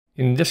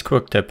In this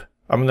quick tip,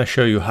 I'm going to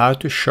show you how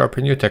to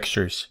sharpen your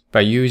textures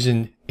by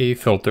using a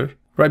filter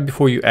right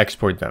before you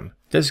export them.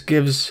 This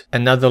gives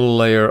another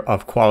layer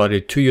of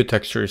quality to your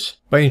textures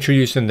by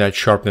introducing that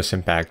sharpness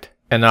impact,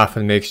 and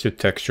often makes your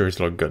textures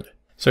look good.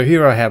 So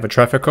here I have a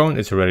traffic cone,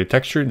 it's already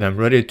textured, and I'm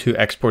ready to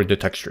export the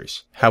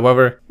textures.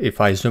 However,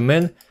 if I zoom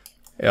in,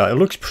 it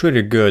looks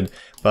pretty good,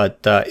 but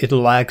it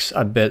lacks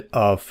a bit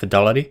of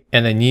fidelity,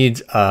 and it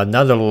needs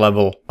another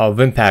level of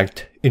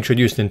impact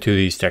introduced into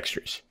these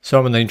textures. So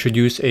I'm going to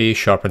introduce a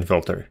Sharpen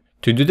filter.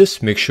 To do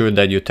this, make sure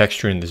that your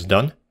texturing is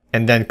done,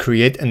 and then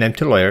create an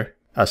empty layer,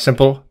 a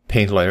simple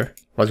paint layer.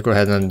 Let's go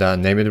ahead and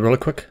name it really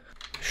quick,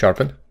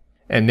 Sharpen.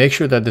 And make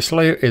sure that this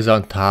layer is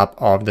on top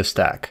of the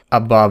stack,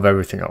 above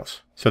everything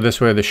else. So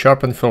this way the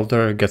Sharpen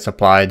filter gets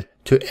applied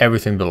to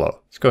everything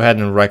below. Let's go ahead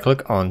and right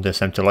click on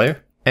this empty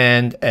layer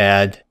and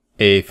add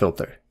a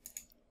filter.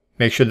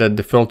 Make sure that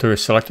the filter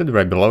is selected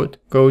right below it.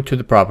 Go to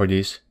the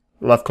properties,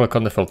 left click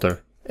on the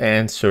filter,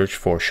 and search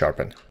for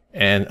Sharpen,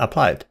 and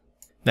apply it.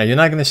 Now you're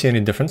not going to see any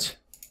difference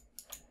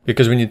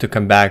because we need to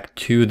come back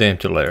to the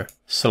empty layer,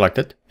 select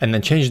it, and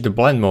then change the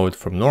blend mode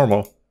from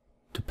normal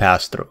to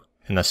pass through.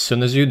 And as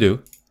soon as you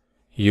do,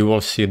 you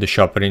will see the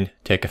sharpening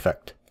take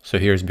effect. So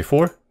here's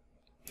before,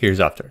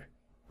 here's after.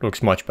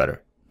 Looks much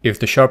better. If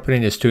the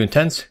sharpening is too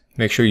intense,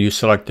 make sure you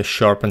select the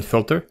Sharpen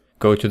filter,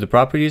 go to the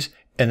properties,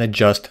 and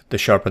adjust the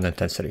sharpen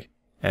intensity.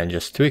 And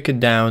just tweak it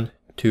down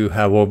to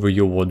however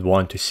you would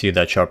want to see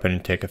that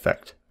sharpening take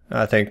effect.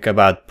 I think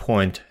about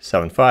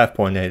 0.75,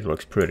 0.8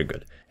 looks pretty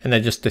good. And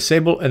then just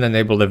disable and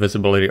enable the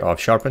visibility of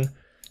Sharpen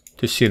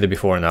to see the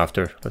before and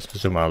after. Let's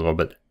zoom out a little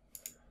bit.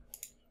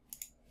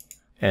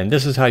 And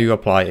this is how you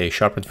apply a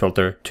Sharpen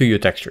filter to your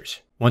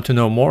textures. Want to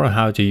know more on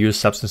how to use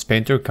Substance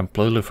Painter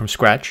completely from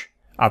scratch?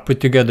 I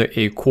put together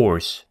a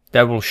course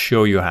that will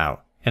show you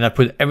how. And I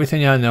put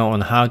everything I know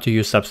on how to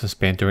use Substance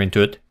Painter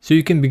into it, so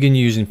you can begin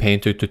using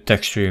Painter to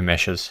texture your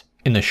meshes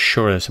in the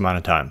shortest amount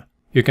of time.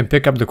 You can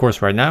pick up the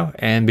course right now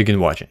and begin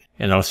watching,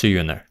 and I'll see you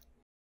in there.